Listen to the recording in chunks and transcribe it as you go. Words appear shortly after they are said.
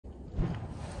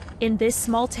In this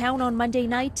small town on Monday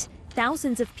night,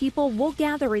 thousands of people will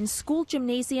gather in school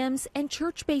gymnasiums and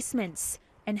church basements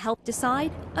and help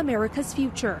decide America's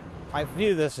future. I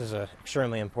view this as an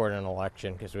extremely important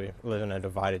election because we live in a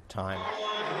divided time.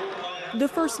 The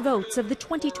first votes of the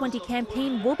 2020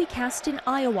 campaign will be cast in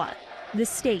Iowa, the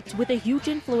state with a huge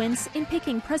influence in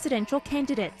picking presidential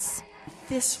candidates.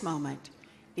 This moment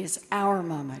is our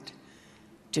moment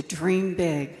to dream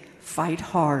big, fight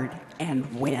hard,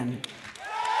 and win.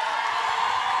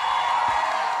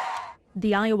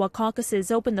 The Iowa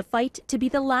caucuses open the fight to be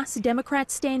the last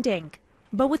Democrat standing.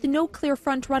 But with no clear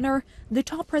frontrunner, the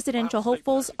top presidential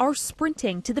hopefuls are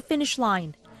sprinting to the finish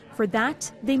line. For that,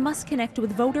 they must connect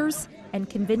with voters and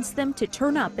convince them to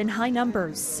turn up in high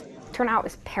numbers. Turnout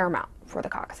is paramount for the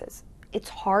caucuses. It's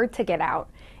hard to get out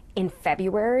in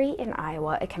February in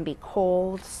Iowa. It can be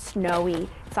cold, snowy.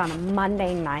 It's on a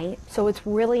Monday night. So it's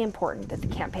really important that the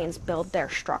campaigns build their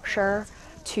structure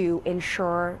to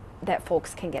ensure that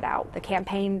folks can get out. The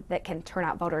campaign that can turn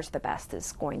out voters the best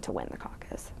is going to win the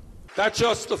caucus. That's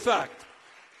just the fact.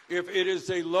 If it is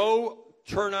a low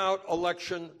turnout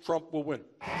election, Trump will win.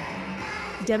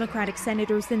 Democratic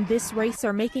senators in this race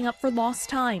are making up for lost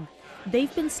time.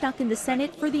 They've been stuck in the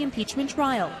Senate for the impeachment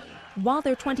trial, while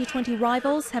their 2020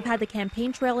 rivals have had the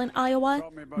campaign trail in Iowa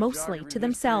mostly to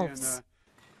themselves.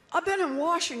 I've been in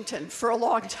Washington for a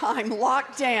long time,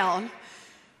 locked down,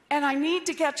 and I need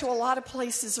to get to a lot of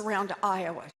places around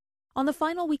Iowa. On the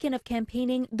final weekend of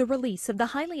campaigning, the release of the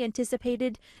highly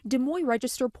anticipated Des Moines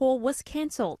Register poll was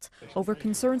canceled over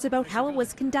concerns about how it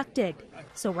was conducted.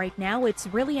 So right now, it's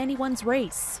really anyone's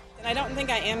race. And I don't think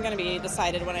I am going to be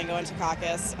decided when I go into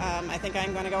caucus. I think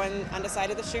I'm going to go in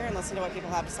undecided this year and listen to what people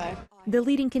have to say. The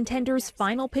leading contenders'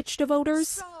 final pitch to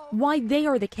voters? Why they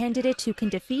are the candidate who can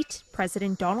defeat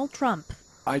President Donald Trump.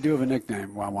 I do have a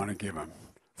nickname I want to give him.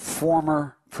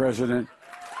 Former President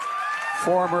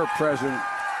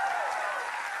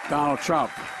Donald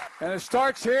Trump. And it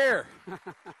starts here.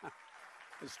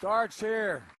 It starts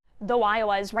here. Though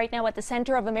Iowa is right now at the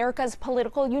center of America's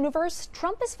political universe,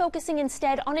 Trump is focusing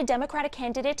instead on a Democratic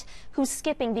candidate who's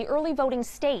skipping the early voting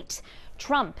state.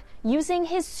 Trump using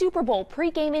his Super Bowl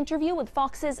pregame interview with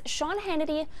Fox's Sean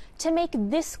Hannity to make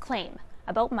this claim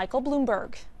about Michael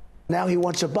Bloomberg. Now he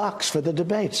wants a box for the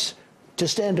debates to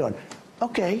stand on.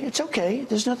 Okay, it's okay.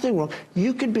 There's nothing wrong.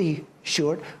 You could be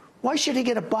short. Why should he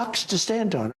get a box to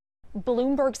stand on?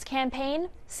 Bloomberg's campaign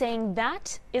saying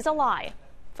that is a lie.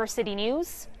 For City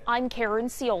News, I'm Caryn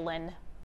Ceolin.